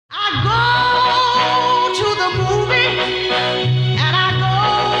I go to the movie and I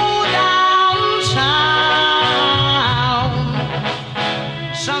go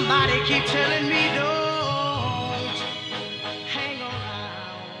downtown. Somebody keep telling me don't hang around.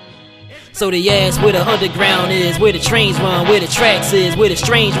 So they ask where the underground is, where the trains run, where the tracks is, where the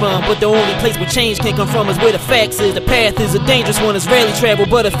strange run. But the only place where change can come from is where the facts is. The path is a dangerous one, it's rarely traveled,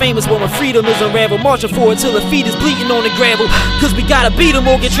 but a famous one where freedom is unraveled. Marching forward till the feet is bleeding on the gravel. Cause we gotta beat them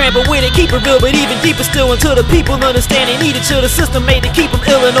or get trampled with it. Keep it real, but even deeper still until the people understand they need it. Till the system made to keep them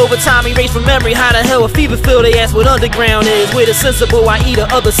ill, and over time erase from memory how the hell a fever feel. They ask what underground is, where the sensible I.e. the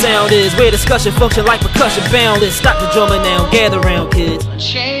other sound is, where discussion function like percussion boundless. Stop the drumming now, gather round kids.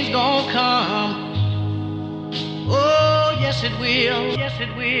 Change gon' come. Oh, yes it will. Yes it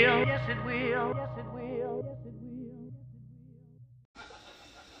will. Yes it will. Yes it will.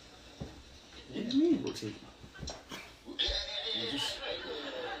 Yes it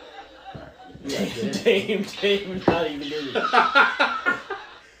will. Dame, not even in it.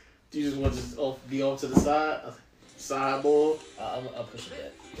 Do you just want to be off to the side? Sideboard? I'll push it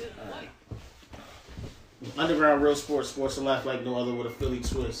back. Alright. Underground Real Sports, sports to laugh like no other with a Philly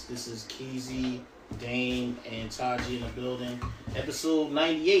twist. This is Keezy, Dame, and Taji in the building. Episode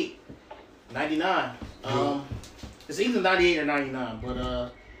 98. 99. It's either 98 or 99,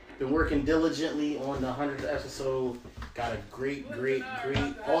 but been working diligently on the 100th episode. Got a great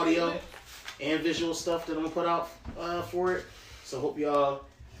audio and visual stuff that I'm gonna put out for it. So hope y'all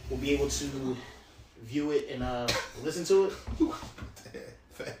will be able to view it and listen to it.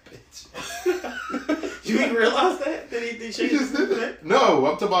 Fat bitch. You didn't realize that? Did he change his name? No,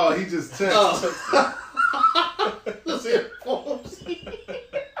 I'm talking about he just texted. Oh. Let's hear it.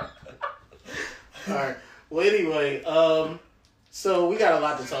 Alright. Well, anyway, so we got a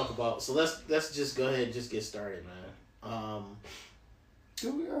lot to talk about. So let's just go ahead and just get started, man.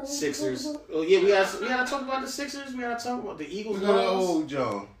 Sixers. Oh yeah, we gotta talk about the Sixers. We gotta talk about the Eagles. We got an old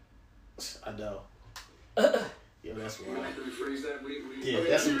Joe. I know. Yeah, that's what. Yeah,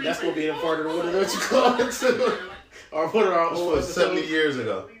 that's gonna be a part of what you call it too. Or put it on old 70 years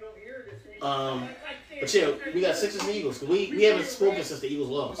ago. But yeah, we got Sixers and Eagles. We haven't spoken since the Eagles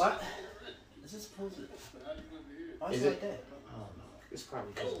lost. What? Is this supposed to? Why is it like that? I don't know. It's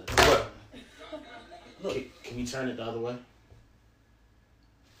probably because of that. What? Look, can you turn it the other way?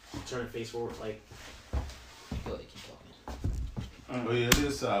 Turn it face forward, like. Go ahead, keep talking. Oh yeah, it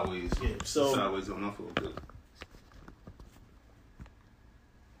is sideways. Yeah, so it's sideways on my foot. Good.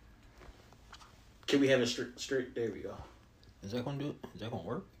 Can we have it straight? There we go. Is that gonna do it? Is that gonna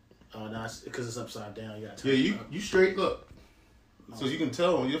work? Oh no, because it's upside down. You gotta turn it up. You straight look, so you can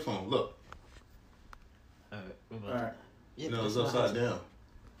tell on your phone. Look. All right. Yeah, no, it's upside down.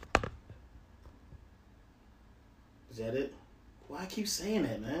 Is that it? Why I keep saying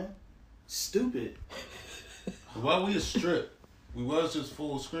that, man? Stupid. Why we a strip? We was just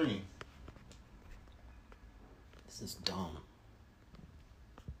full screen. This is dumb.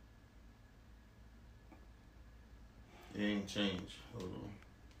 It ain't changed. Hold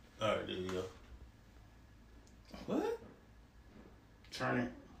on. Alright, there you go. What? Turn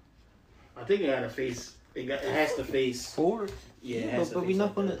it. I think it got a face. It has to face forward. Yeah, but we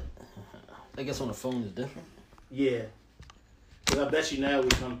not gonna. I guess on the phone is different. Yeah, because I bet you now we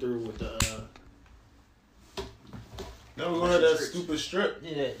come through with the. Now we're gonna have that stupid strip.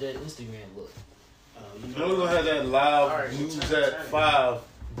 Yeah, that Instagram look. Now we're gonna have that live news at 5.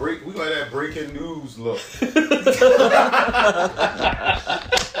 We gonna have that breaking news look.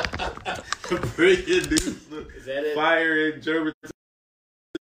 Breaking news look. Is that it? Fire in German.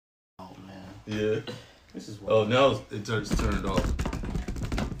 Oh man. Yeah. This is. Oh, now it's turned off.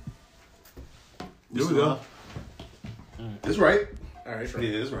 Here we go. It's right. All right, it's right.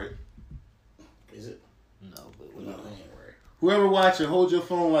 Yeah, it's right. Is it? No, but no, it ain't right. Whoever watching, hold your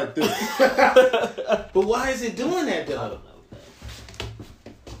phone like this. But why is it doing that though? I don't know.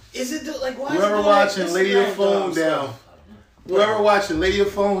 Is it like why? Whoever watching, lay your phone down. Whoever watching, lay your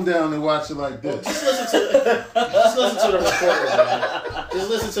phone down and watch it like this. Just listen to the recording, man. Just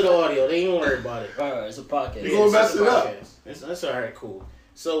listen to the audio. They ain't worry about it. All right, it's a podcast. You gonna mess it up? That's all right, cool.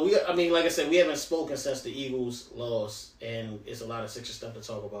 So like I said, we haven't spoken since the Eagles lost, and it's a lot of Sixers stuff to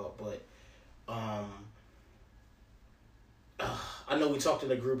talk about. But I know we talked in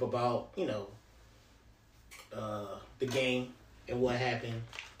the group about the game and what happened,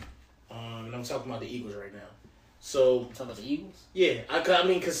 and I'm talking about the Eagles right now. So talking about the Eagles? Yeah, I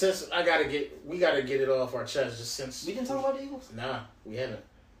mean, cause since we gotta get it off our chest. Just since we didn't talk about the Eagles. Nah, we haven't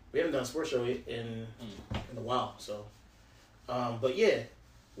done a sports show in a while. So, but yeah,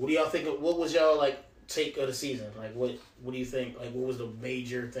 what do y'all think? What was y'all like take of the season? Like, what do you think? Like, what was the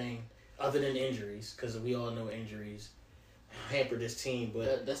major thing other than injuries? Because we all know injuries hampered this team.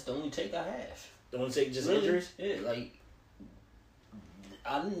 But that's the only take I have. The only take just really? Injuries? Yeah, like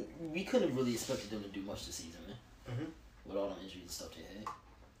we couldn't have really expected them to do much this season, man. Mm-hmm. With all the injuries and stuff they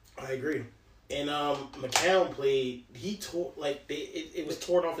had. I agree. And McCown played. He tore it was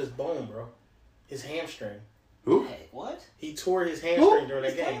torn off his bone, bro. His hamstring. Who? Hey, what? He tore his hamstring during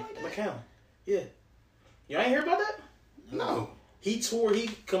that He's game. playing like McCown. Yeah. You ain't hear about that? No. He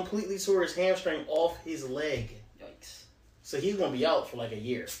completely tore his hamstring off his leg. Yikes. So he's gonna be out for like a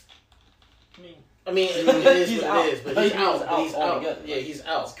year. I mean, it is he's what out. it is, but he's out. But He's out. altogether. Yeah, he's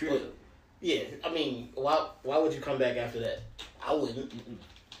out. It's crazy. But, yeah, I mean, why would you come back after that? I wouldn't.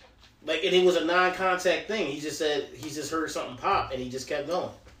 Like, and it was a non-contact thing. He just said he just heard something pop, and he just kept going.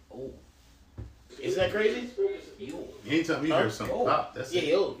 Oh. Isn't that crazy? Yo. Anytime you heard something pop, that's Yeah, it.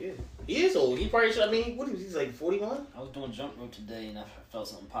 he old. Yeah, he is old. He probably should. I mean, what is he's like 41? I was doing jump rope today and I felt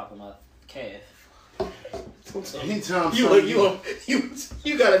something pop in my calf. Anytime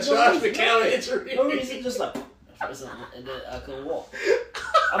You got a Josh McCown injury. No reason, just like, and then I couldn't walk.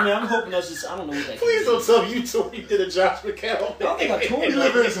 I mean, I'm hoping that's just, I don't know what that Please don't tell me you did a Josh McCown. I don't think I told He you.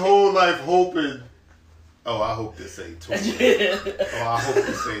 lived his whole life hoping. Oh, I hope this ain't torn. Oh, I hope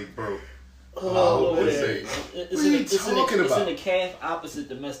this ain't broke. Oh, what man. is It's What are you talking It's about? in the calf opposite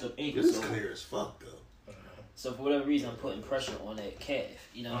the messed up ankle. It's So, clear as fuck though. so for whatever reason, I'm putting pressure on that calf.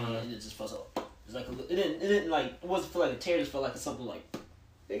 You know what I mean? And it just felt so. It's like it didn't like it wasn't feel like a tear. It just felt like something like.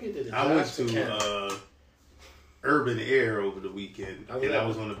 Nigga did a I went Josh to McCown. Urban Air over the weekend, How was and that? I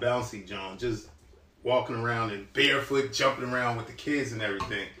was on the bouncy John, just walking around and barefoot, jumping around with the kids and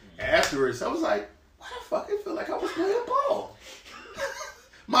everything. And afterwards, I was like, "Why the fuck? I feel like I was playing ball.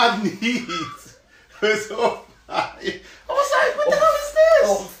 My knees was on fire. I was like, what the hell is this?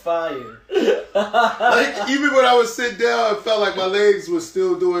 On fire. Like, even when I was sitting down, it felt like my legs were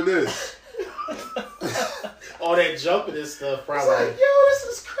still doing this. All that jumping and stuff, I was probably. like, yo, this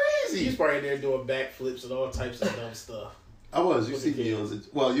is He's crazy. probably in there doing backflips and all types of dumb stuff. I was. You With see the me on the,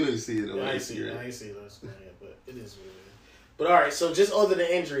 well, you ain't see it on I ain't see Instagram. those, man, but it is what it is. But all right, so just other than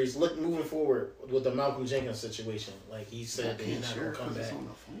injuries, look moving forward with the Malcolm Jenkins situation. Like he said that he's not going to come back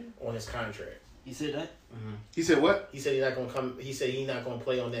on his contract. You said that? He said what? He said he's not going to come. He said he's not going to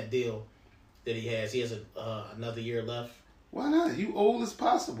play on that deal that he has. He has another year left. Why not? You old as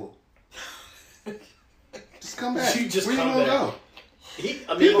possible. Just come back. You just Where come you back. gonna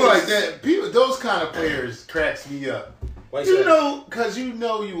go? People Like that, those kind of players cracks me up. Why You know, because you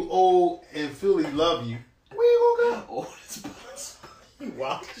know you old and Philly love you. Where you gonna go? Oh, it's possible.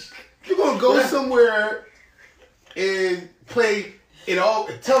 Wow. You gonna go somewhere and play it all?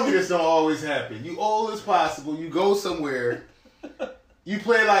 Tell me this don't always happen. You old as possible. You go somewhere. You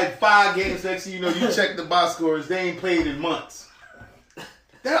play like 5 games. Next thing you know, you check the box scores. They ain't played in months.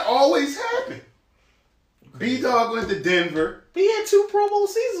 That always happened. B-Dog went to Denver. He had 2 Pro Bowl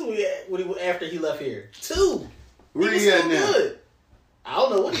seasons after he left here. 2. Where He he was at still now? good. I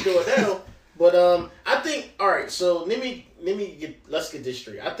don't know what he's doing now, but I think all right. So let's get this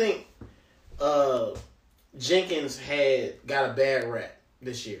straight. I think Jenkins got a bad rap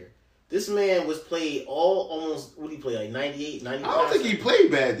this year. This man was played almost. What did he play like 98, 95? I don't think he played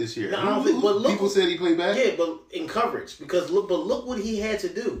bad this year. No, I don't think. But look, People said he played bad. yeah, but in coverage because look what he had to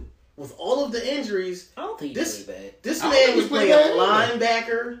do with all of the injuries. I don't think This he's really bad. This I don't man think was he played playing bad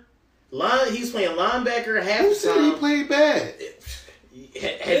linebacker. He's playing linebacker half Who the said time. he played bad?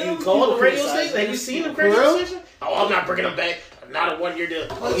 Have you called the radio station? Have you seen the radio Real? station? Oh, I'm not bringing him back. Not a 1 year deal.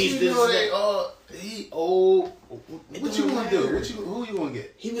 Oh, But he's you this. know that. he old. What don't you gonna do? matter. Who you gonna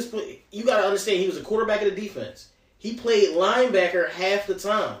get? He was. You gotta understand. He was a quarterback of the defense. He played linebacker half the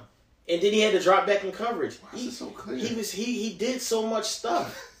time, and then he had to drop back in coverage. Why is it so clear? He did so much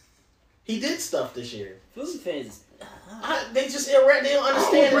stuff. He did stuff this year. Philly fans. They just irrational. They don't I don't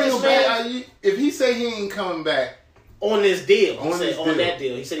understand bring this him man back. If he say he ain't coming back, on this deal. On this on deal. that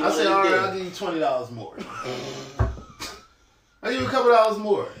deal. He said he I wanted said, all this right, deal. I'll give you $20 more. I'll give you a couple dollars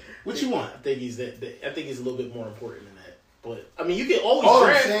more. What you want? I think he's I think he's a little bit more important than that. But I mean, you can always All I'm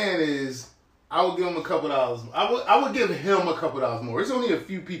draft. saying is, I would give him a couple dollars. I would give him a couple dollars more. It's only a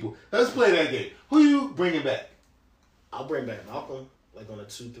few people. Let's play that game. Who you bringing back? I'll bring back Malcolm, like on a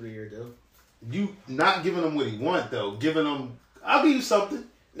 2-3 year deal. You not giving him what he want though. Giving him, I'll give you something.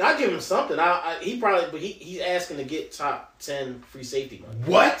 Not give him something. He's asking to get top 10 free safety money.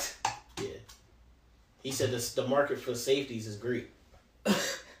 What? Yeah. He said the market for safeties is great.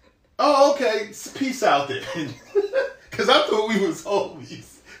 Oh, okay. Peace out then. Because I thought we was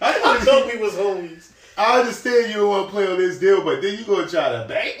homies. I thought we was homies. I understand you don't want to play on this deal, but then you gonna try to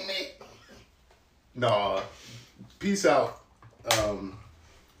bang me? No. Peace out.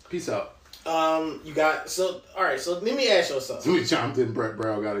 Peace out. You got so all right. So let me ask you something. We chimed in. Brett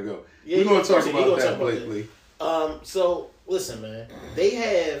Brown got to go. Yeah, We're gonna talk he about gonna that talk about lately. So listen, man. They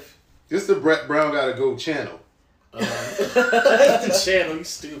have This is the Brett Brown got to go channel. the channel. You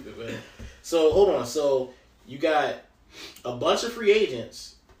stupid, man. So hold on. So you got a bunch of free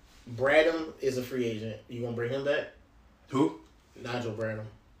agents. Bradham is a free agent. You gonna bring him back? Who? Nigel Bradham.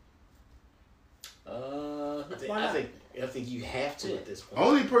 I think you have to at this point.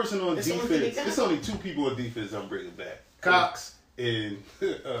 Only person on That's the only thing they defense. got. It's only two people on defense I'm bringing back. Cox and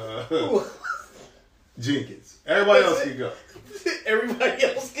Jenkins. Everybody else can go. Everybody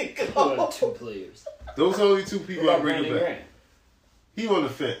else can Well, go. 2 players. Those are only two people What I'm about bringing Brandon back. Graham? He on the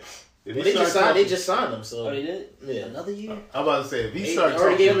fence. If he They start just signed. They talking- just signed him. So Oh, they did? Yeah. Another year? I'm about to say if he They starts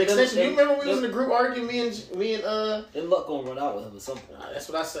already gave him an talking, extension. You remember we was in the group arguing? Me and Then luck gonna run out with him at some point. That's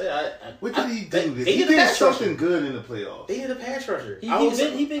what I said. what did he do? They He did a did pass something rusher. good in the playoffs. They did a pass rusher.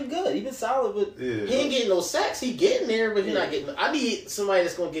 He been good. He been solid, but Yeah. He ain't getting no sacks. He getting there, but he Yeah. not getting. I need somebody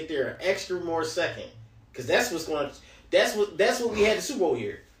that's gonna get there an extra more second, because that's what's going. That's what we had the Super Bowl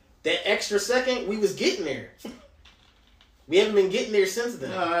here. That extra second, we was getting there. We haven't been getting there since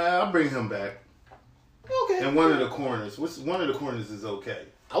then. I'll bring him back. Okay. And one of the corners. One of the corners is okay.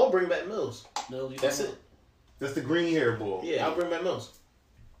 I will bring back Mills. Mills, That's it. That's the green hair bull. Yeah, I'll bring back Mills.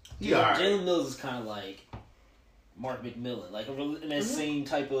 He all right. Jalen Mills is kind of like Mark McMillan, like in that same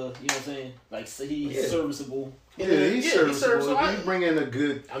type of, you know what I'm saying? Like, so he's Yeah. serviceable. Yeah, he's serviceable. serviceable. You bring in a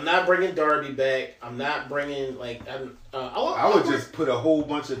good. I'm not bringing Darby back. I'm not bringing I would just put a whole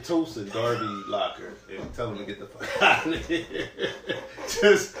bunch of toast in Darby locker and tell him to get the fuck out of here.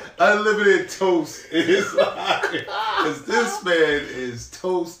 Just unlimited toast in his locker. Because this man is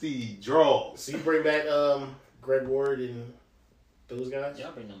toasty draws. So you bring back Greg Ward and those guys. Yeah,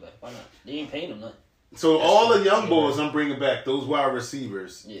 I'll bring them back. Why not? They ain't paying them nothing. So all the young boys I'm bringing back, those wide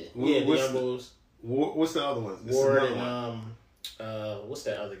receivers. Yeah. Yeah, the What's young bulls. what's the other one? This is Ward another and one. what's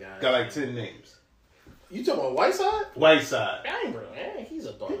that other guy? Got like 10 names. You talking about Whiteside? Whiteside. I ain't bro. He's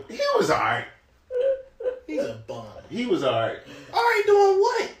a bum. He was alright. He's a bum. He was alright. All right, doing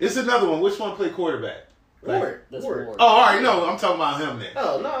what? It's another one. Which one played quarterback? Ward. That's Ward. Ward. Oh, alright, no, I'm talking about him then.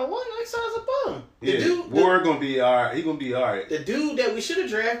 Oh no, what? Whiteside's a bum. The Yeah, dude, Ward gonna be alright. He gonna be alright. the dude that we should have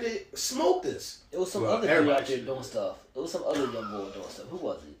drafted smoked us. It was some Well, other dude everybody out there should. doing stuff. It was some other young boy doing stuff. Who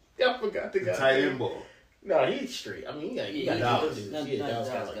was it? I forgot the guy. Tight end ball. No, he's straight. I mean, you gotta Yeah, keep those dudes. not- Yeah, not Dallas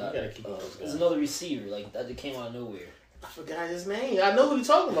Dallas guys. guy. You gotta keep those There's guys. another receiver like that came out of nowhere. I forgot his name. I know who you're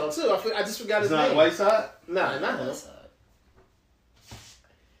talking about too. I just forgot It's his not name. Whiteside? Nah, not him. That side.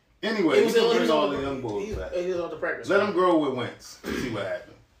 Anyway, He you was can on bring all the the young boys back. He was on the practice. Let squad. him grow with Wentz. See what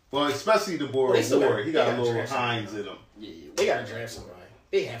happens. Well, especially the boy Well, they still Ward. got- He got they a got little drafted. Hines in him. Yeah, They gotta draft somebody.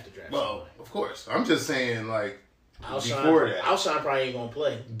 They have to draft Well, somebody. of course. I'm just saying, like, Alshon, before that. Alshon probably ain't gonna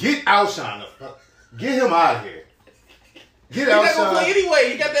play. get Alshon up. Get him out of here. Get He's not gonna play Alshon.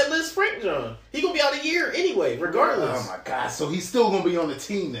 anyway. He got that Liz Frank John. He gonna be out a year anyway, regardless. Oh my God! So he's still gonna be on the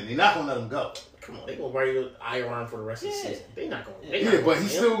team then? They're not gonna let him go. Come on, they gonna bring you IR for the rest of the Yeah. season. They not gonna. They not Yeah, gonna but play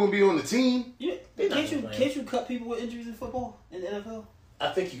he's him. still gonna be on the team. Yeah, They not can't you gonna play can't you cut people with injuries in football in the NFL? I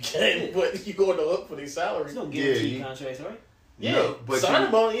think you can, but you going to look for these salaries. There's no Yeah, guaranteed you- contracts, right? Yeah, No, but sign you-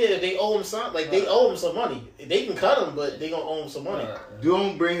 him on. Yeah, they owe him some. Like they owe him some money. They can cut him, but they gonna owe him some money.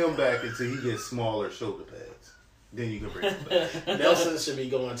 Don't bring him back until he gets smaller shoulder pads. Then you can bring him back. Nelson should be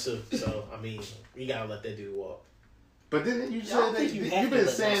going too. So I mean, you gotta let that dude walk. But then you I don't said that think you have you've to been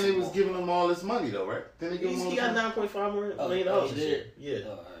let saying Nelson they was walk. giving him all this money though, right? Then they give him all He this got money? $9.5 million Oh, this he year. did? Yeah,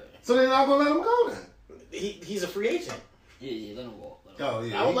 All right. So they're not gonna let him go then. he's a free agent. Yeah, let him walk. Let him walk. Oh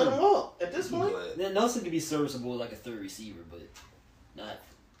yeah. I would let him walk at this he point. would. Then Nelson could be serviceable like a third receiver, but not.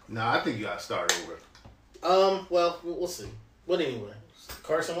 Nah, I think you gotta start over. Well, we'll see. But anyway,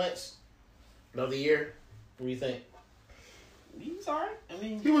 Carson Wentz, another year. What do you think? He's alright. I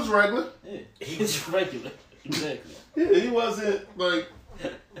mean, He was regular. yeah, he's regular. Exactly. Yeah, he wasn't like.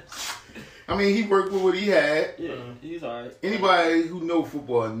 I mean, he worked with what he had. Yeah, he's alright. Anybody who know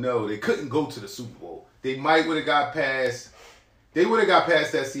football know they couldn't go to the Super Bowl. They might would have got past. They would have got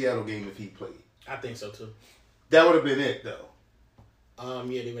past that Seattle game if he played. I think so too. That would have been it though.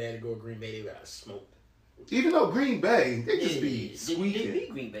 Yeah, they would have to go with Green Bay. They got smoked. Even though Green Bay, they just be They squeaking. beat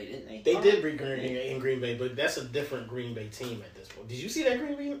Green Bay, didn't they? They did beat Green Bay, but that's a different Green Bay team at this point. Did you see that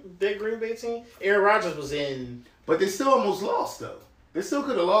Green Bay team? Aaron Rodgers was in. But they still almost lost though. They still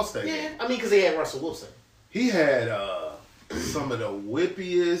could have lost that Yeah, game. I mean, because they had Russell Wilson. He had some of the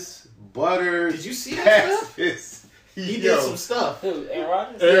whippiest, butter. Did you see that stuff? passes. He did some stuff. Who, Aaron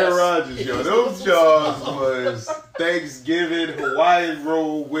Rodgers? Aaron Yes. Rodgers, yo. He Those was jaws was Thanksgiving Hawaiian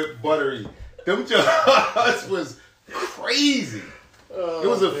roll whipped buttery. Them jobs was crazy. Oh, There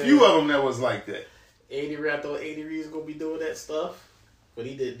was a man. few of them that was like that. Andy Reid, I thought Andy Reid was gonna be doing that stuff, but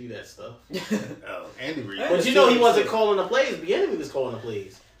he didn't do that stuff. Oh, Andy Reid. But you know he wasn't calling the plays. Bieniemy was calling the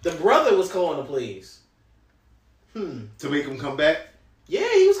plays. The brother was calling the plays. To make him come back? Yeah,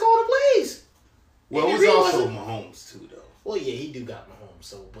 he was calling the plays. Well, it Andy was Reid also wasn't- Mahomes, too, though. Well, yeah, he do got Mahomes.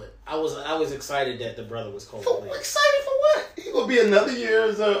 So, but I was excited that the brother was calling the For, plays. excited for what? He gonna be another year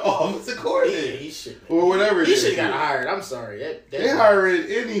as an offensive Yeah, coordinator. he should. Or whatever it He is. should have got hired. I'm sorry. They hiring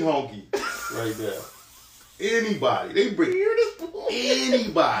any honky right there. Anybody. They bring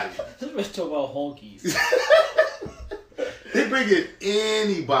anybody. Let's talk about honkies. They bringing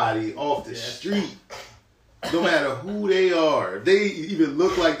anybody off the street. No matter who they are. If they even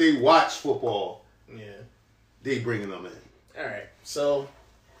look like they watch football, Yeah. they they bringing them in. All right. So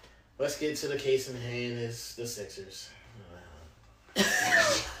let's get to the case in hand. Is the Sixers.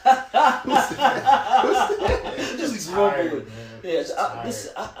 Just Tired, grumbling. man. Yeah,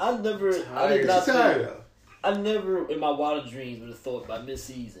 Just I never, I Tired. did not Tired think, of. I never in my wildest dreams would have thought by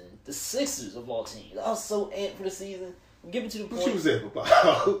mid-season the Sixers of all teams. I was so amped for the season. Give it to the What you point. was at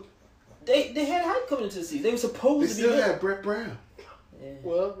about? They had hype coming into the season. They were supposed They to be. still good. had Brett Brown. Yeah.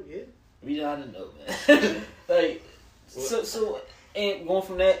 Well, yeah. We I didn't know, man. Like so, and going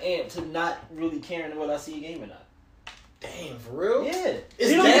from that amp to not really caring whether I see a game or not. Damn, for real? Yeah,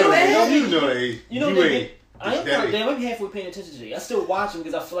 It's you know, that bad? You know they. You know you they ain't. get. I ain't that kind of ain't- damn. I'm halfway paying attention to it. I still watch them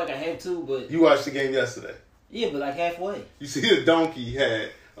because I feel like I have to, but You watched the game yesterday. yeah, but like halfway. You see the donkey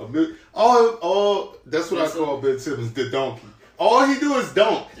had a all. That's what Ben I call Simmons. Ben Simmons, the donkey. All he do is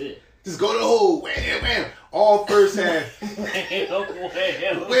dunk. Yeah. Just go to the hole, wham, wham. All first half.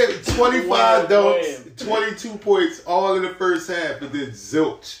 Wait, 25 dunks, 22 points, all in the first half, and then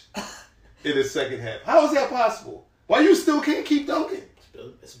zilch in the second half. How is that possible? Why you still can't keep dunking?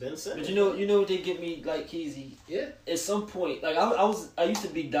 It's been said. But you know what they get me like Keezy? Yeah. At some point, like I used to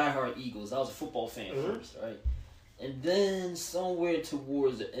be diehard Eagles. I was a football fan first, right? And then somewhere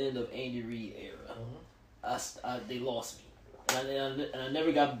towards the end of Andy Reid era, they lost me. And I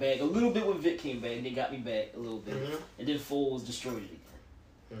never got back. A little bit when Vic came back, they got me back a little bit. And then Foles destroyed it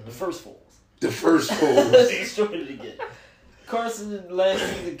again. The first Foles. The first goal. destroyed it again. Carson last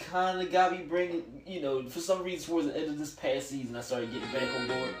season kind of got me bringing, for some reason towards the end of this past season, I started getting back on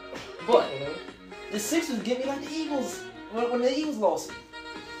board. But the Sixers get me like the Eagles when the Eagles lost me.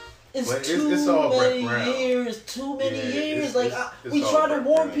 It's But too it's all Brett many Brown. years. Too many Yeah, years. it's We all tried to Brett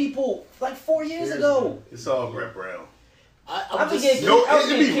warn Brown. people like 4 years ago. It's all Brett Brown. I was just, getting No, kicked, I was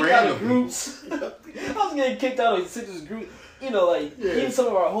it'd getting be kicked out of random groups. I was getting kicked out of Sixers group. Even some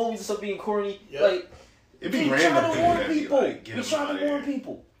of our homies and stuff being corny. Yep. Like, It'd we be tried random to warn that be people. like, get We him tried outta to warn here.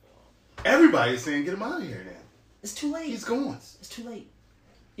 people. Everybody's saying get him out of here now. It's too late. He's gone. It's too late.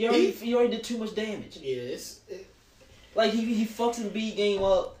 He already did too much damage. Yeah, Like he fucks the B game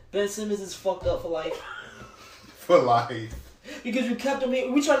up. Ben Simmons is fucked up for life For life. because you kept him here.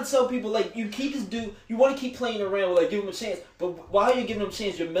 We try to tell people like you keep this dude. You want to keep playing around, like give him a chance. But while you're giving him a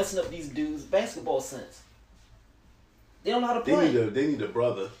chance, you're messing up these dudes' basketball sense. They don't know how to play. They need a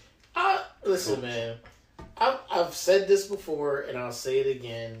brother. listen, man. I've said this before, and I'll say it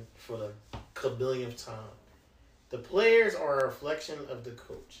again for the kabillionth time. The players are a reflection of the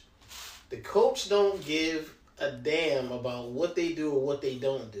coach. The coach don't give a damn about what they do or what they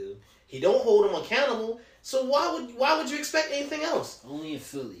don't do. He don't hold them accountable. So why would you expect anything else? Only in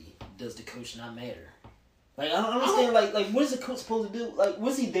Philly does the coach not matter. Like I don't understand. Like what is the coach supposed to do? Like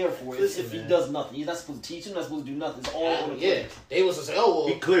what's he there for Listen, if he man. does nothing? He's not supposed to teach him. Not supposed to do nothing. It's all on the Yeah, players. they was to say, oh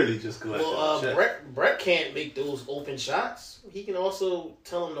He well. clearly just collected Well, a check. Brett can't make those open shots. He can also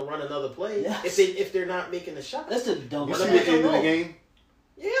tell them to run another play Yes. if they're not making the shot. That's the You dumbest see thing. the end of the game?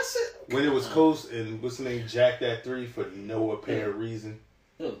 Yes. When it was close and what's the name? Jacked that three for no apparent reason.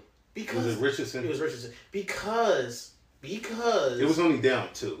 Because Was it Richardson? It was Richardson. Because It was only down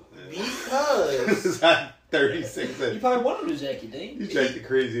 2. It because was like 36. You probably wanted to jack it, dang. He jacked the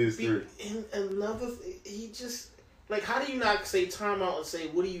craziest three. and another he just like how do you not say timeout and say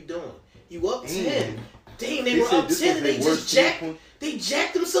what are you doing? You up 10. Dang, they were said up this 10 was and they their just worst jacked three-point. they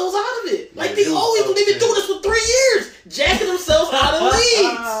jacked themselves out of it. Like Yeah, they it was always up do. They've been 10. doing this for 3 years. Jacking themselves out of leads.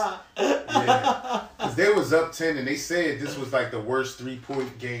 Yeah. Because they was up 10 and they said this was like the worst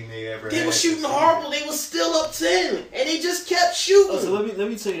 3-point game they ever had. They were shooting this horrible. They was still up 10. And they just kept Oh, shooting. so let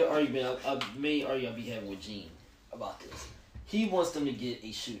me tell you the argument. Main argument I'll be having with Gene about this. He wants them to get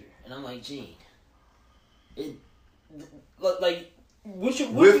a shooter, and I'm like, Gene,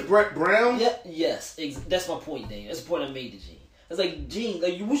 with Brett Brown? Yeah, yes, that's my point, Dave. That's the point I made to Gene. It's like, Gene,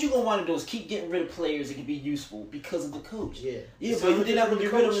 like, what you gonna want to do is keep getting rid of players that can be useful because of the coach. Yeah. Yeah, but they're not gonna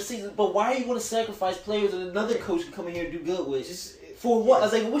get rid of them the season. But why are you gonna sacrifice players that another coach can come in here and do good with? For what? I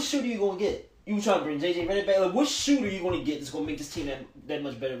was like, what shooter you gonna get? You trying to bring JJ Redick back? Like, what shooter you gonna get that's gonna make this team that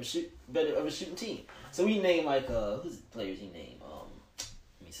much better of a shooting team? So we named like who's the players he named?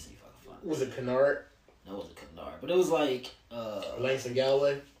 Let me see if I can find. Was it Kennard? No, it wasn't Kennard, but it was like Langston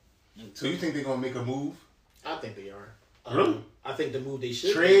Galloway? So you think they're gonna make a move? I think they are. Really? I think the move they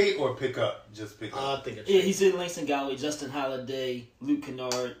should Trade or pick up? Just pick up. I think a trade. Yeah, he said Langston Galloway, Justin Holiday, Luke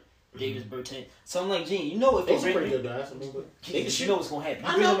Kennard, Davis Bertans. So I'm like, Gene, you know if Those are they pretty bring good guys. I mean, they you can shoot. know what's gonna happen. I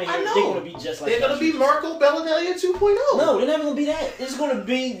You bring know, them in I here, know. they're gonna be just like They're going to be shooters. Marco Bellinelli 2.0. No, they're never gonna be that. It's gonna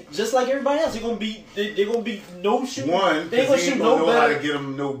be just like everybody else. They're gonna be no shooting. One, They ain't gonna because he shoot ain't no gonna know how better. to get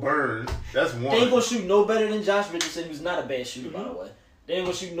him no burn. That's one. They ain't gonna shoot no better than Josh Richardson, who's not a bad shooter, by the way. They ain't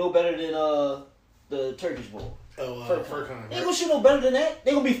gonna shoot no better than the Turkish bull. Furkan. They ain't gonna shoot no better than that.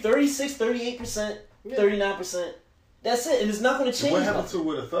 They gonna be 36, 38%, 39%. That's it, and it's not gonna change. What happened to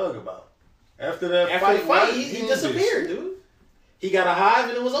with a thug about? After that After the fight, why he didn't disappeared, this? dude. He got a hive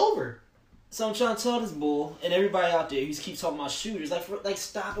and it was over. So I'm trying to tell this bull and everybody out there who keeps talking about shooters, like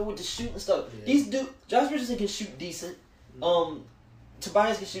stop it with the shooting stuff. Yeah. These Josh Richardson can shoot decent.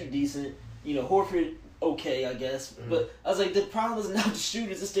 Tobias can shoot decent. You know, Horford okay, I guess. But I was like, the problem is not the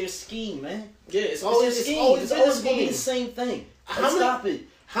shooters; it's their scheme, man. Yeah, it's It's always their scheme. always It's been the always gonna be the scheme. same thing. How Like, many- stop it.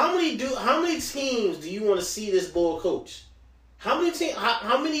 How many teams do you want to see this bull coach? How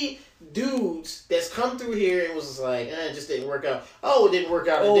many dudes that's come through here and was just like, it just didn't work out. Oh, it didn't work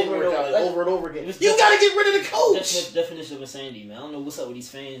out. It didn't Over work and out. over. Over and over again. Just- You got to get rid of the coach. Definition of insanity, man. I don't know what's up with these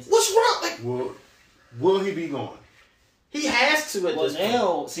fans. What's wrong? Like, Will he be gone? he has to at Well, this point.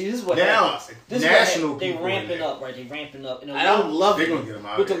 now, see, this is what Now, happens. This national is what happens. They people in ramping there. up, right? They ramping up. And I don't love They're it. gonna get him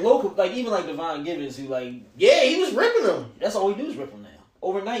out With of the there. local, like even like Devon Givens, who like Yeah, he was ripping them. that's all he do is rip them now.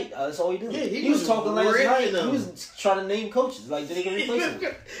 Overnight, that's all he do. Yeah, he was talking last ripping night. them. He was trying to name coaches, like they can replace him.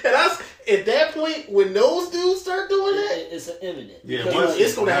 And at that point, when those dudes start doing that, It's imminent. Yeah, Because, once like,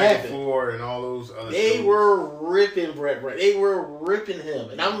 it's gonna happen. 94 and all those other they shows. were ripping Brett. They were ripping him,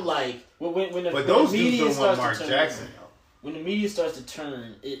 and I'm like, when the, But when those the dudes media don't want starts Mark to turn, Jackson. when the media starts to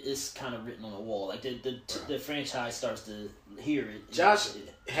turn, it's kind of written on the wall. Like the franchise starts to hear it. Josh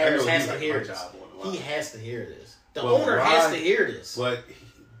I Harris know has he to like hear my this. job on the He line. has to hear this. The Well, owner why- has to hear this. But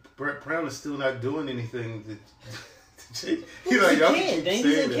Brett Brown is still not doing anything. He's He like, y'all can't. keep Then he's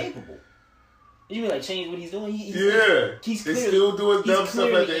saying that. incapable. You mean like change what he's doing? He's Yeah, clearly- they're still doing dumb he's stuff at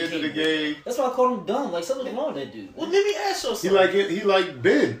clearly the end of the incapable. game. That's why I call him dumb. Like something's wrong with that dude. Well, let me ask you He something. like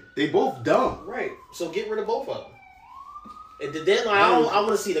Ben. They both dumb. Right. So get rid of both of them. At the deadline, I want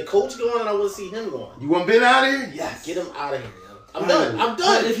to see the coach going, and I want to see him going. You want Ben out of here? Yes. Get him out of here. Yo. I'm Right. done. I'm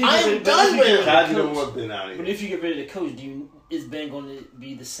done. If you I get am rid- done if you with get him. rid- Kaji don't Coach. want Ben out of But here. if you get rid of the coach, is Ben going to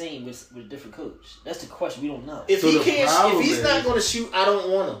be the same with a different coach? That's the question. We don't know. If So he the can't, problem if he's not is- going to shoot, I don't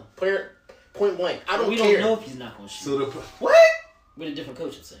want him. Point blank. I don't we care. don't know if he's not going to shoot So the what? with a different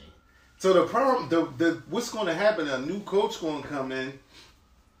coach. I'm saying. So the problem, the what's going to happen? A new coach going to come in.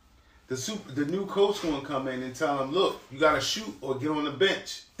 The new coach going to come in and tell him, look, you got to shoot or get on the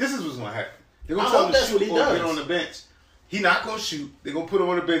bench. This is what's going to happen. They're going I to tell hope him to that's what shoot he or does. get on the bench. He not going to shoot. They're going to put him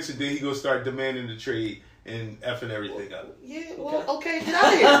on the bench and then he going to start demanding the trade and effing everything up. Yeah. Well, okay. Get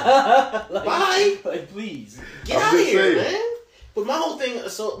out of here. Like, Bye. Like, please. Get I'm out of just here, saying. man. But my whole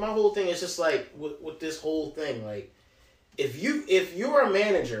thing is just like with this whole thing, like if you're a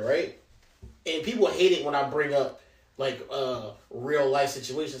manager, right? And people hate it when I bring up like real life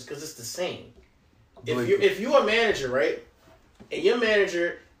situations because it's the same. If you're a manager, right? And your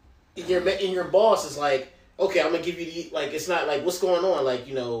manager, and your boss is like, okay, I'm gonna give you the like. It's not like what's going on. Like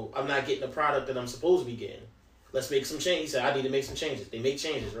I'm not getting the product that I'm supposed to be getting. Let's make some change. He said I need to make some changes. They make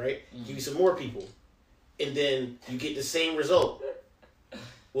changes, right? Give you some more people. And then you get the same result.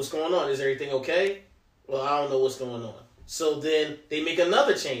 What's going on? Is everything okay? Well, I don't know what's going on. So then they make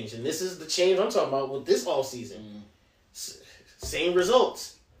another change, and this is the change I'm talking about with this all season. Same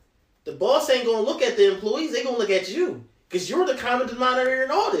results. The boss ain't gonna look at the employees; they gonna look at you because you're the common denominator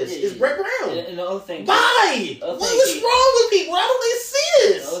in all this. Yeah, It's Brett Brown. And the other thing, Why? The other What's thing- wrong with people? Why don't they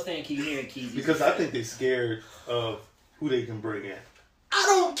see the other this? thing I keep hearing, Keezy, Because I think they're scared of who they can bring in. I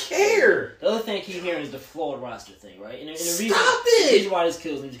don't care. the other thing I keep hearing is the flawed roster thing, right? And the reason, Stop it! The reason why this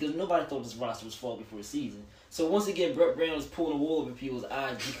kills me is because nobody thought this roster was flawed before the season. So once again, Brett Brown is pulling the wool over people's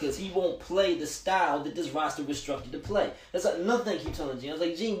eyes because he won't play the style that this roster was structured to play. That's another thing I keep telling Gene. I was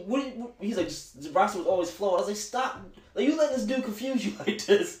like, Gene, what he's like, the roster was always flawed. I was like, stop. Like, you let this dude confuse you like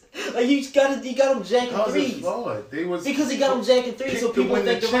this. Like, you got him jacking How's it threes. flawed? Because he got him jacking threes, so picked to people win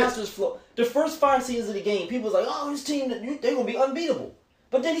think the the chip. roster's flawed. The first 5 seasons of the game, people was like, oh, this team, they're going to be unbeatable.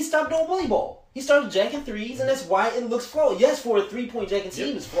 But then he stopped doing bully ball. He started jacking threes, and that's why it looks flawed. Yes, for a 3-point jacking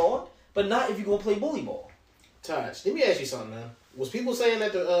team, it's flawed, but not if you're going to play bully ball. Taj, let me ask you something, man. Was people saying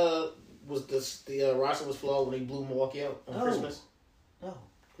that the roster was flawed when they blew Milwaukee out on Christmas? No.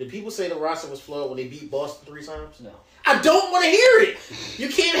 Did people say the roster was flawed when they beat Boston 3 times? No. I don't want to hear it. You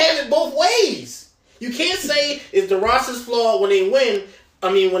can't have it both ways. You can't say if the roster's flawed when they win.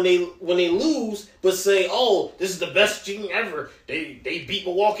 I mean, when they lose, but say, "Oh, this is the best team ever." They beat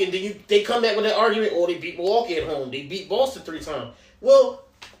Milwaukee, and then they come back with that argument. Oh, they beat Milwaukee at home. They beat Boston 3 times. Well,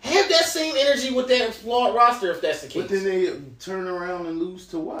 have that same energy with that flawed roster if that's the case. But then they turn around and lose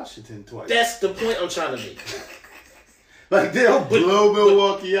to Washington twice. That's the point I'm trying to make. Like, they'll blow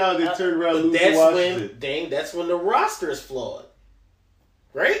Milwaukee out, they turn around and lose to Washington. That's when the roster is flawed.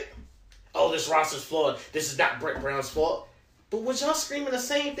 Right? Oh, this roster's flawed. This is not Brett Brown's fault. But was y'all screaming the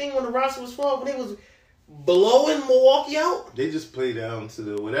same thing when the roster was flawed, when they was blowing Milwaukee out? They just play down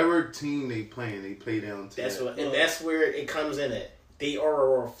to whatever team they playing, they play down to that's where it comes in at. They are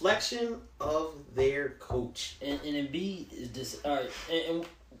a reflection of their coach. And Embiid is and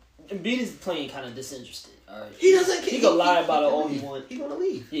Embiid is playing kind of disinterested. All right, He doesn't. He can lie about it all he wants. He's gonna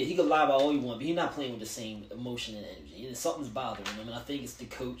leave. Yeah, he can lie about all he wants, but he's not playing with the same emotion and energy. And something's bothering him, and I think it's the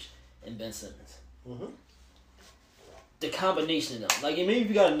coach and Ben Simmons. Mm-hmm. The combination of them. Like, maybe if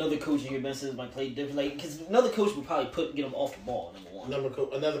you got another coach in here, Ben Simmons might play different. Like, because another coach would probably get him off the ball, number one.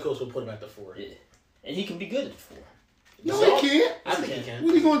 Another coach will put him at the 4. Yeah, and he can be good at the 4. No, he can't. I think he can.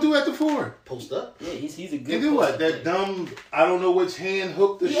 What are you going to do at the 4? Post up. Yeah, he's a good. And then what? player. That dumb, I don't know which hand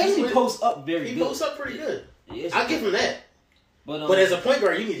hook the He shoot actually with? posts up very He good. posts up pretty good. Yeah, I'll give him that. But as a point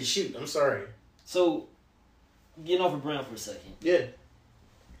guard, you need to shoot. I'm sorry. So, getting off of Brown for a second. Yeah.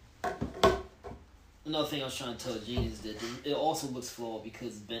 Another thing I was trying to tell Gene is that it also looks flawed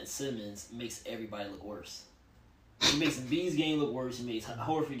because Ben Simmons makes everybody look worse. He makes Embiid's game look worse. He makes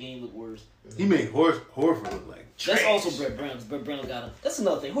Horford's game look worse. He made Horford look like trash. That's also Brett Brown. Brett Brown got him. That's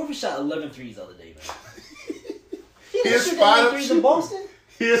another thing. Horford shot 11 threes the other day, man. He didn't shoot that many threes in Boston.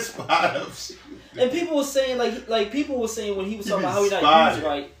 He a spot up shooter. And people were saying like people were saying when he was talking about how he's not used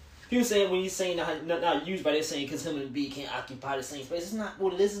right. He was saying when he's saying not used by, they're saying because him and Embiid can't occupy the same space. It's not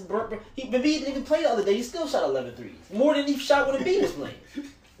what it is. Embiid didn't even play the other day. He still shot 11 threes. More than he shot when Embiid was playing.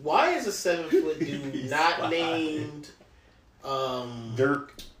 Why is a 7-foot dude not named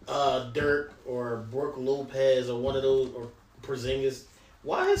Dirk or Brooke Lopez or one of those or Porzingis?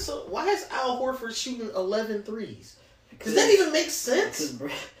 Why is Al Horford shooting 11 threes? Does that even make sense?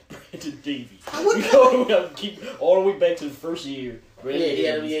 Because Brandon Davies. I would keep all the way back to the first year.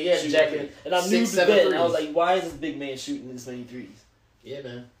 Yeah, Jackie. And I knew the bet. And I was like, why is this big man shooting this many threes? Yeah,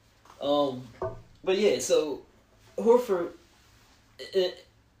 man. But yeah, so Horford,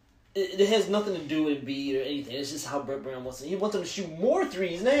 it has nothing to do with Embiid or anything. It's just how Brett Brown wants it. He wants him to shoot more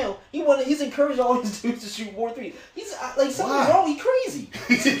threes now. He's encouraging all these dudes to shoot more threes. He's like, something's wrong. He's crazy.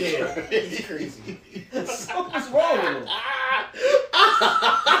 He's crazy. Something's wrong with him. Like,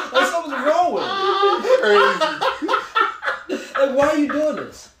 something's wrong with him. Crazy. Like, why are you doing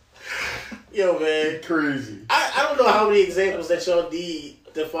this? Yo, man. Crazy. I don't know how many examples that y'all need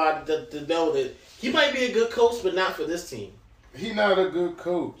to know that he might be a good coach, but not for this team. He not a good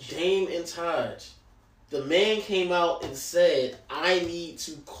coach. Dame and Taj. The man came out and said, I need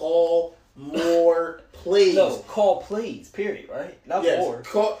to call more plays. No, call plays, period, right? Not more.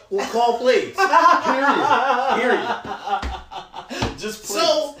 Call plays. Period. Just plays.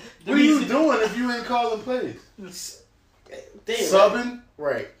 So, what are you doing if you ain't calling plays? Damn, Subbing?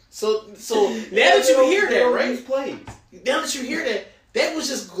 Right. So now that you hear that, right? Plays. Now that you hear that was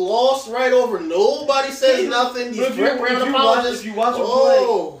just glossed right over. Nobody says nothing. He's Brett Brown apologist. If you watch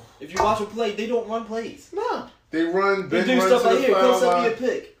a play, they don't run plays. No. They run. Ben They do run stuff to like the here. foul Come send me line. a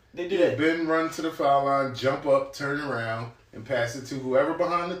pick. They do Yeah, that. Ben run to the foul line, jump up, turn around, and pass it to whoever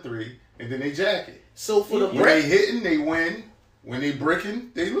behind the 3, and then they jack it. So for the When they hitting, they win. When they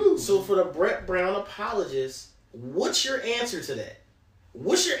bricking, they lose. So for the Brett Brown apologist, what's your answer to that?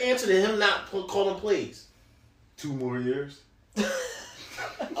 What's your answer to him not calling plays? 2 more years.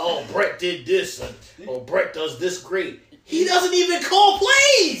 Oh, Brett did this. Brett does this great. He doesn't even call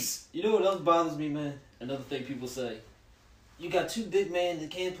plays. You know what else bothers me, man? Another thing people say. You got 2 big men that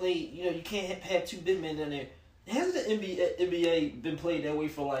can't play. You know, you can't have 2 big men down there. Hasn't the NBA been played that way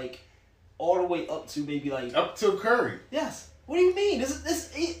for like all the way up to maybe like Up to Curry. yes. What do you mean?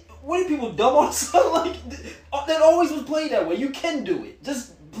 What are people dumb on something like that? Always was played that way. You can do it.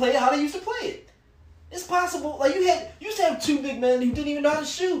 Just play it how they used to play it. It's possible. Like you used to have two big men who didn't even know how to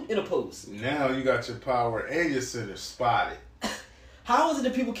shoot in a post. Now you got your power and your center spotted. How is it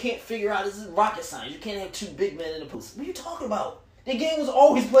that people can't figure out this is rocket science? You can't have two big men in a post. What are you talking about? The game was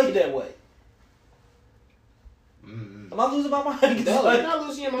always played that way. Am I losing my mind? No, you're not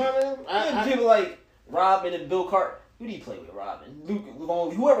losing your mind, man. People like Rodman and Bill Carter. Who did he play with? Rodman, Luke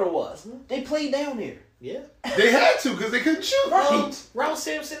Longley, whoever it was. They played down there. Yeah. They had to because they couldn't shoot. Ralph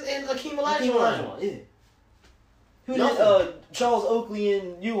Sampson and Akeem Hakeem Olajuwon. Olajuwon, yeah. Who Nothing. did Charles Oakley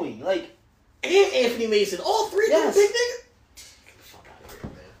and Ewing? Like, And Anthony Mason. All three Yes. big niggas. Get the fuck out of here,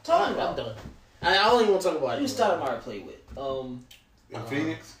 man. Talking I'm about. done. I don't even want to talk about who it. Stoudemire played with? In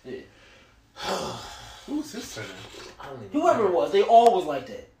Phoenix? Yeah. Who's his center? I don't even Whoever it was, they all was like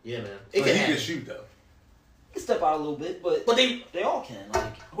that. Yeah, man. But he can can happen. shoot though. He can step out a little bit, but But they all can.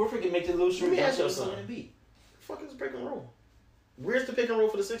 Like, Horford can make the little short Let me ask jump you shot something. and beat. fuck is pick and roll? Where's the pick and roll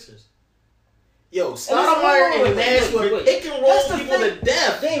for the Sixers? Yo, wait, Stoudemire and Nash wait. were pick and roll That's the people thing. to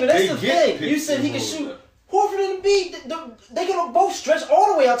death. David, that's They the get thing. You picked said he and can shoot. rolled. Horford and Embiid, they can both stretch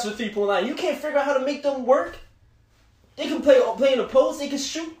all the way out to the 3-point line. You can't figure out how to make them work. They can play in the post. They can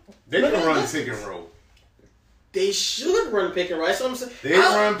shoot. They can limited run distance. pick and roll. They should run pick and roll. That's what I'm saying. They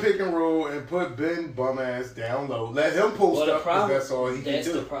run pick and roll and put Ben bum ass down low. Let him post Well, the up because problem, that's all he can that's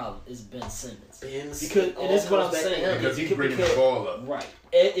do. the problem, is Ben Simmons. Because And this is what I'm saying. Because he's bringing the ball up. Right.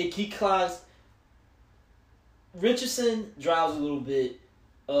 He climbs. Richardson drives a little bit.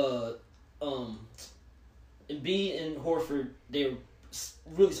 Embiid and Horford, they're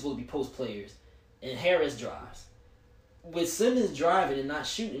really supposed to be post players. And Harris drives. With Simmons driving and not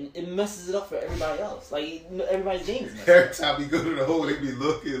shooting, it messes it up for everybody else. Like, everybody's game is messed up. Every time he go to the hole, they be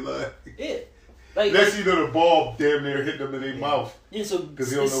looking like. Yeah. Like, Unless you know the ball damn near hit them in their mouth. yeah, so 'Cause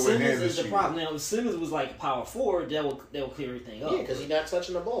he don't know what Simmons hand is to the shoot. problem. Now, if Simmons was like a power forward, that will clear everything up. Yeah, because he's not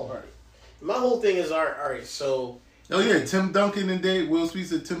touching the ball. Right. My whole thing is, all right, so Oh yeah, Tim Duncan and Dave. Will Smith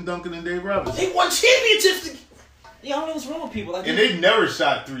said Tim Duncan and Dave Robinson. they won championships. Yeah, I don't know what's wrong with people. Like, And they never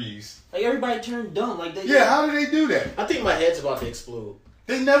shot threes. like everybody turned dumb. Like, Yeah, how did they do that? I think my head's about to explode.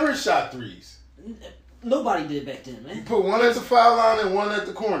 They never shot threes. Nobody did back then, You man. put one at the foul line and one at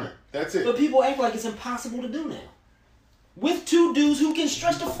the corner. That's it. But people act like it's impossible to do now. With two dudes who can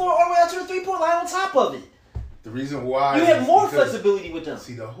stretch the floor all the way out to the 3-point line on top of it. The reason why You have is more because- flexibility with them.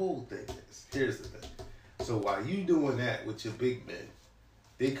 See, the whole thing is, here's the thing. So while you doing that with your big men,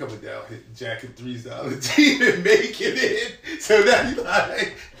 they coming down, hitting jacking threes down the team and making it. So now you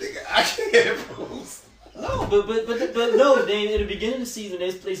like, nigga, I can't post. No, but no, they in the beginning of the season,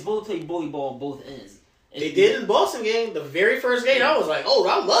 they both played bully ball on both ends. And They did in the Boston game, the very first game. I was like, oh,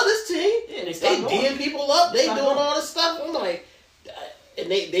 I love this team. Yeah, they They stopped going. D'ing people up. They Stopped doing going. all this stuff. I'm like, and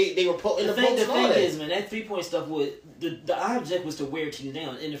they were putting The the thing post and all that. is, man, that 3-point stuff would the object was to wear teams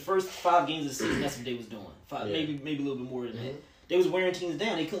down. In the first 5 games of the season, that's what they was doing. Yeah. Maybe a little bit more than Mhm. that. They was wearing teams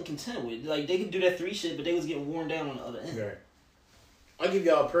down. They couldn't contend with it. Like, they could do that 3 shit, but they was getting worn down on the other end. Right. I'll give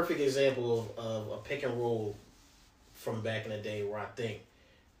y'all a perfect example of a pick and roll from back in the day where I think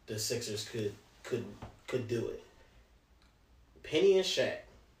the Sixers could do it. Penny and Shaq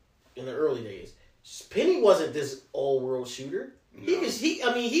in the early days. Penny wasn't this all-world shooter. He was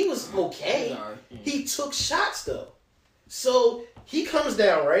okay. Sorry. He took shots though. So he comes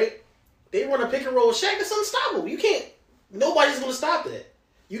down, right? They run a pick and roll with Shaq. It's unstoppable. You can't. Nobody's gonna stop that.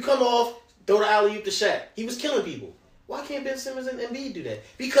 You come off, throw the alley oop to Shaq. He was killing people. Why can't Ben Simmons and Embiid do that?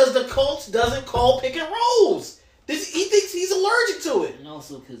 Because the Colts doesn't call pick and rolls. He thinks he's allergic to it. And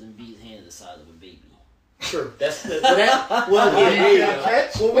also because Embiid's hand is the size of a baby. Sure, that's the catch.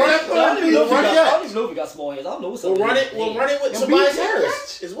 We'll run it. I don't even know if he We'll got- run I don't it. even know if he got small hands. I don't know what's up We'll with run his it. We'll hands. run it with Embiid Tobias can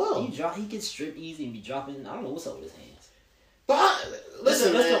Harris as well. He gets stripped easy and be dropping. I don't know what's up with his hands. But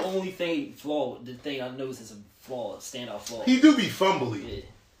listen, that's man. the only flaw. The thing I noticed is a flaw, standout flaw. He do be fumbly. Yeah.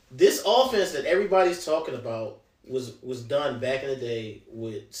 This offense that everybody's talking about was done back in the day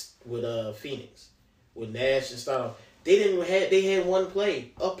with Phoenix, with Nash and Stoudemire. They had one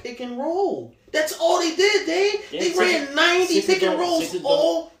play, a pick and roll. That's all they did, Dave. Yeah, They ran 90 Sixers pick and don't- rolls Sixers don't-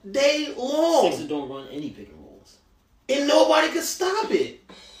 all day long, Sixers don't run any pick and rolls. and nobody could stop it.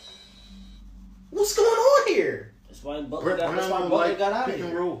 What's going on here? That's why Butler Brett got, that's why Brown Butler like got out of pick and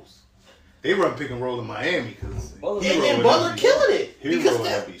here. rolls. They run pick and roll in Miami because Butler- And then Butler killing it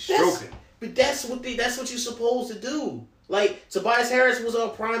because be stroking. But that's what you're supposed to do. Like Tobias Harris was a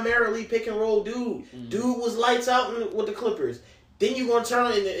primarily pick and roll dude. Mm-hmm. Dude was lights out with the Clippers. Then you gonna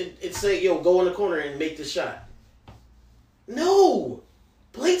turn and say, "Yo, go in the corner and make the shot." No,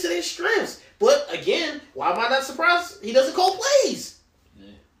 play to their strengths. But again, why am I not surprised he doesn't call plays?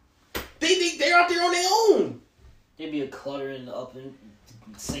 Yeah. They're out there on their own. They be a cluttering up in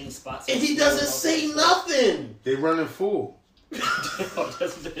same spots. And he doesn't say nothing. They running full. That's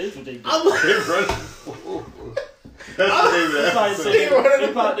what it is what they do. I'm They like, running full. That's the name of They the probably episode. say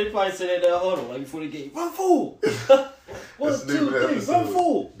that, they probably say that in the huddle like before the game. Run full. 1, That's 2, the name of the 3, episode. run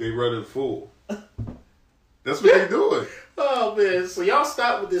full. They running full. That's what they doing. oh man. So y'all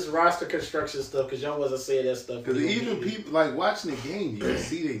stop with this roster construction stuff because y'all wasn't saying that stuff. Because even people like watching the game, you can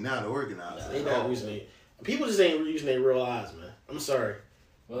see they not organized. They not using it. People just ain't using their real eyes, man. I'm sorry.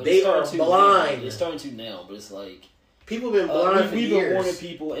 Well, They they're are starting to blind. now. They're starting to now, but it's like People been blind for we've been years. warning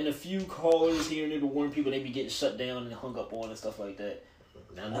people, and a few callers here and there to warn people they be getting shut down and hung up on and stuff like that.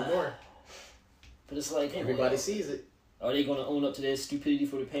 Not no more. But it's like Everybody sees it. Are they going to own up to their stupidity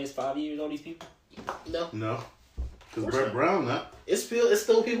for the past 5 years? All these people. No, No. Because Of course Brett not. Brown not. it's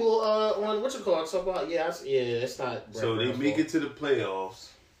still people on what you call it. So about it's not. So they make it to the playoffs.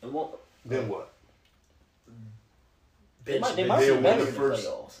 And what? Then what? They might They be won better the in the first-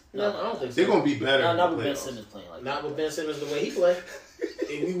 playoffs. No, I don't think so. They're going to be better in Not the with Ben playoffs. Simmons playing like Not that. with Ben Simmons the way he play.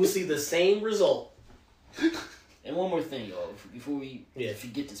 And we will see the same result. And one more thing, y'all, before we Yeah.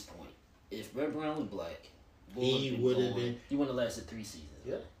 forget this point. If Brett Brown was black, He would have been. He wouldn't have lasted 3 seasons.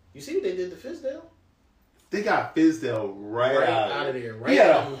 Yeah. You see what they did to Fizdale? They got Fizdale right out of there. He Right had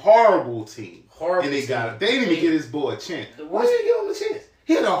a out. horrible team. Horrible. And they got team. it. They didn't even get his boy a chance. The Why worst- didn't they give him a chance?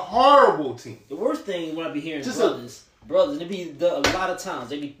 He had a horrible team. The worst thing when I be hearing Just brothers, and it be a lot of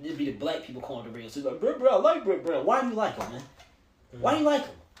times it'd be the black people calling the radio. So like, Brett Brown, I like Brett Brown. Why do you like him, man? Why do you like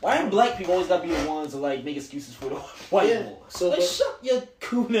him? Why do black people always gotta be the ones to like make excuses for the white Yeah, boy? so, like, but- shut your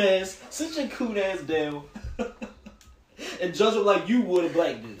coon ass, sit your coon ass down, and judge him like you would a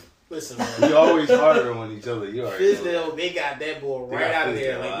black dude. Listen, We man. always harder on each other. You already know. Fizdale, they got that boy They right got out of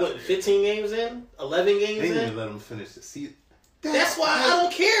there. Fizdale Like out what? of there. 15 games in? 11 They games didn't in? even let him finish the season. That's why I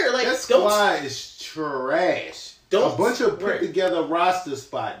don't care. Like, That don't. squad is trash. Don't- a bunch of put right. together roster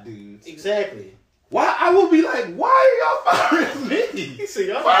spot dudes. Exactly. Why? I would be like, why are y'all firing me? See,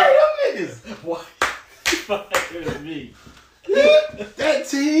 y'all- Fire them niggas. Why? Fucking me. That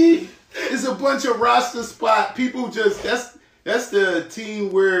team is a bunch of roster spot people. Just that's the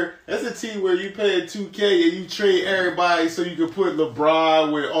team where you pay 2K and you trade everybody so you can put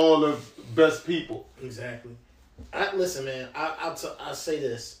LeBron with all the best people. Exactly. Listen, man. I'll say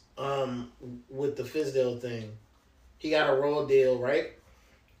this. With the Fizdale thing, he got a raw deal, right?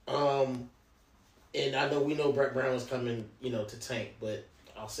 And I know we know Brett Brown is coming, to tank, but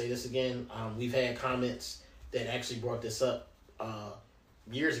I'll say this again. We've had comments that actually brought this up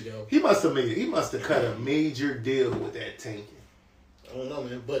years ago. He must have cut a major deal with that tanking. I don't know,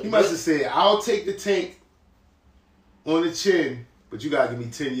 man, but He must have said, "I'll take the tank on the chin, but you gotta give me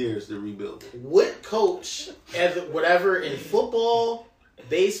 10 years to rebuild it." what coach, whatever in football,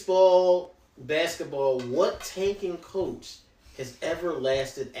 baseball, basketball, what tanking coach has ever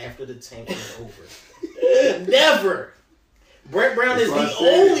lasted after the tank is over? Never. Brett Brown That's is what the I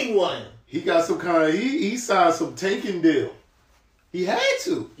said. only one. He got some kind of he signed some tanking deal. He had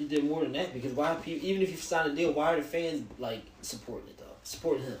to. He did more than that because why people? Even if you sign a deal, why are the fans like supporting it though?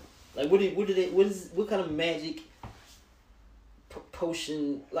 Supporting him? Like what kind of magic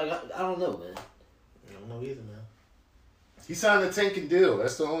potion? Like I don't know, man. I don't know either, man. He signed a tanking deal.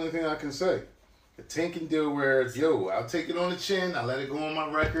 That's the only thing I can say. A tanking deal where it's, I'll take it on the chin. I let it go on my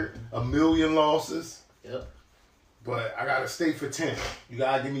record. 1 million losses. Yep. But I gotta stay for 10. You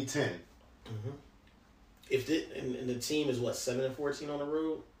gotta give me 10. If and the team is 7-14 on the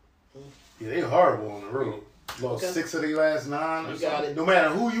road. Yeah, they horrible on the road. Lost Okay. 6 of their last 9 or You got something. it. No matter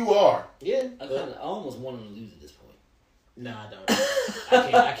who you are. Yeah. I almost want him to lose at this point. Nah, I don't.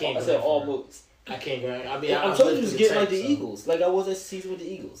 I can't. I go said that far. almost. I can't go. I mean, I'm I've telling lived you, it's through getting like the tank, so- Eagles. Like I was that season with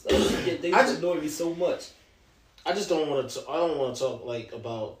the Eagles. Like, they I just just- annoyed me so much. I just don't want to. I don't want to talk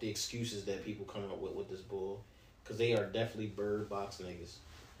about the excuses that people come up with this bull, because they are definitely bird box niggas.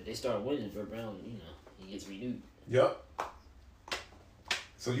 If they start winning, Brett Brown, he gets renewed. Yep.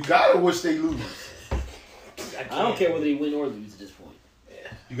 So you gotta wish they lose. I don't care whether they win or lose at this point.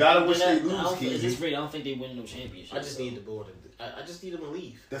 You gotta wish I they don't- lose, at this Keezy. rate, I don't think they win no championship. I just need the bull to. I just need them to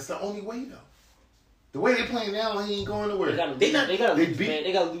leave. That's the only way though. The way they're playing now, he ain't going nowhere. They gotta They lose. They gotta they lose, beat- man.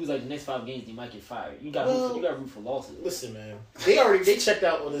 They gotta lose like the next 5 games. They might get fired. You got to root for losses. Listen, man. They checked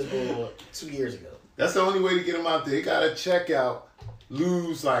out on this bull 2 years ago. That's the only way to get them out there. They gotta check out,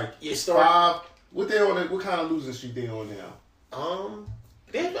 lose like You start. 5. What they on? What kind of losing streak they on now?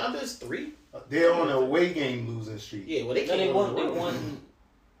 I missed 3. They're on a away game losing streak. Yeah, well they No, can't. they win on won. the They road. won.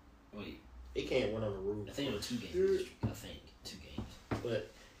 Wait, They can't win on the road. I think it was 2 games. I think 2 games.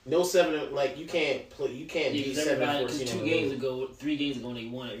 But no 7, like you can't play. You can't Yeah, be because 7-14. 3 games ago, they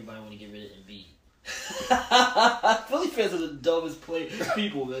won. Everybody want to get rid of Embiid. Philly fans are the dumbest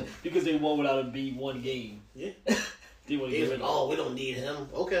people, man, because they won without Embiid 1 game. Yeah. They want to get rid of him. Oh, we don't need him.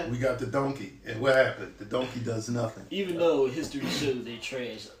 Okay. We got the donkey, and what happened? The donkey does nothing. Even though history shows they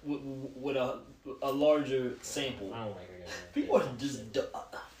trash with a larger sample. I don't like her. People are just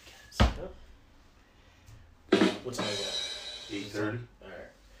What time is that? 8:30. All right.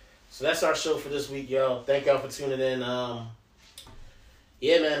 So that's our show for this week, y'all. Thank y'all for tuning in.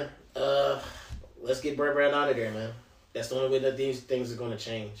 Yeah, man. Let's get Brett Brown out of there, man. That's the only way that these things are going to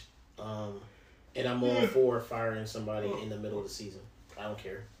change. And I'm all for firing somebody in the middle of the season. I don't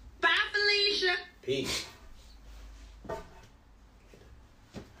care. Bye, Felicia. Peace.